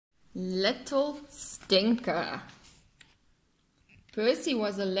Little Stinker. Percy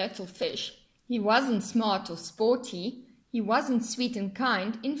was a little fish. He wasn't smart or sporty. He wasn't sweet and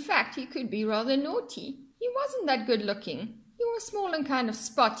kind. In fact, he could be rather naughty. He wasn't that good looking. He was small and kind of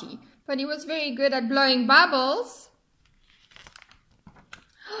spotty, but he was very good at blowing bubbles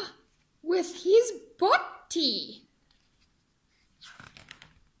with his body.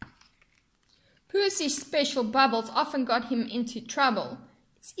 Percy's special bubbles often got him into trouble.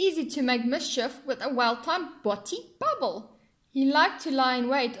 It's easy to make mischief with a well-timed body bubble. He liked to lie in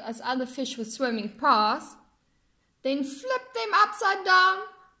wait as other fish were swimming past, then flip them upside down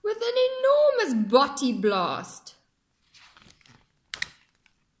with an enormous body blast.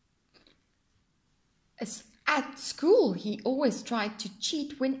 At school, he always tried to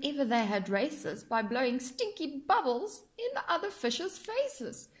cheat whenever they had races by blowing stinky bubbles in the other fish's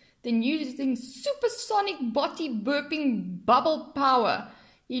faces, then using supersonic body burping bubble power,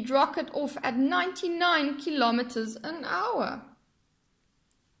 he'd rocket off at 99 kilometers an hour.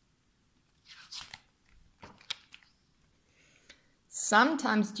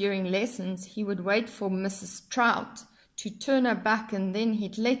 Sometimes during lessons, he would wait for Mrs. Trout to turn her back, and then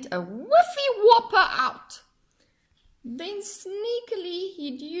he'd let a whiffy whopper out. Then sneakily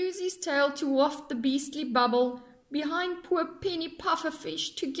he'd use his tail to waft the beastly bubble behind poor Penny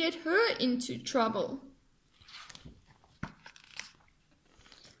Pufferfish to get her into trouble.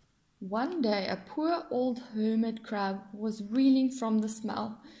 One day a poor old hermit crab was reeling from the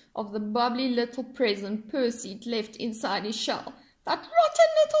smell of the bubbly little present Percy'd left inside his shell. "That rotten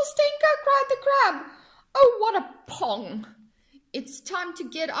little stinker!" cried the crab. "Oh, what a pong! It's time to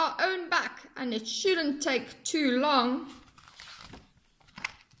get our own back, and it shouldn't take too long."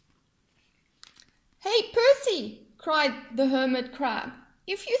 "Hey, Percy!" cried the hermit crab.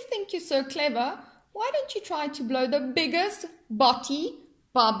 "If you think you're so clever, why don't you try to blow the biggest body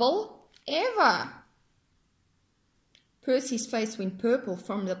bubble ever?" Percy's face went purple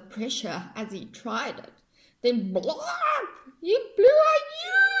from the pressure as he tried it. Then blop! He blew a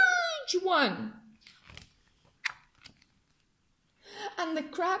huge one. And the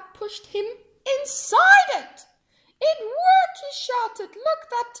crab pushed him inside it. "It worked," he shouted. "Look,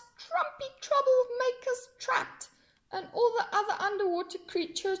 that trumpy troublemaker's trapped." And all the other underwater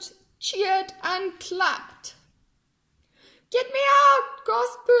creatures cheered and clapped. "Get me out!"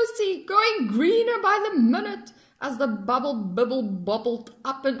 gasped Percy, going greener by the minute as the bubble bibble bobbled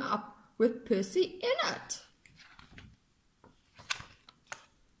up and up with Percy in it.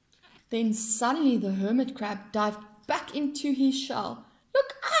 Then suddenly the hermit crab dived back into his shell.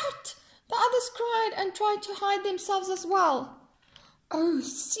 "Look out!" the others cried and tried to hide themselves as well. "Oh,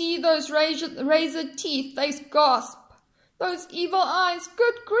 see those razor teeth," they gasped. "Those evil eyes,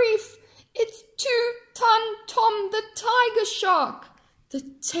 good grief! It's 2-ton Tom the tiger shark, the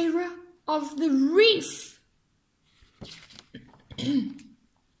terror of the reef."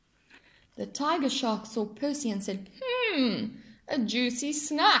 The tiger shark saw Percy and said, "A juicy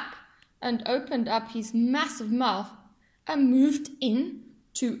snack," and opened up his massive mouth and moved in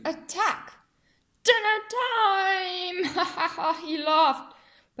to attack. "Dinner time!" Ha ha ha, he laughed.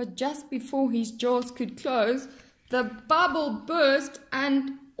 But just before his jaws could close, the bubble burst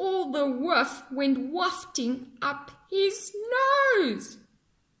and all the whiff went wafting up his nose.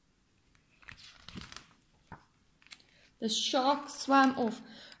 The shark swam off.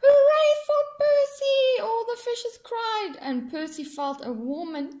 "Hooray for Percy!" all the fishes cried, and Percy felt a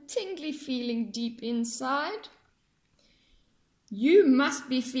warm and tingly feeling deep inside. "You must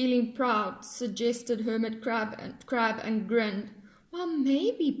be feeling proud," suggested Hermit Crab and grinned. "Well,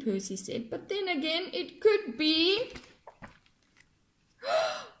 maybe," Percy said, "but then again it could be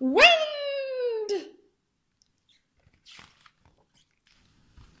wind!"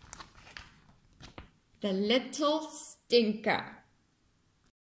 The Little Stinker.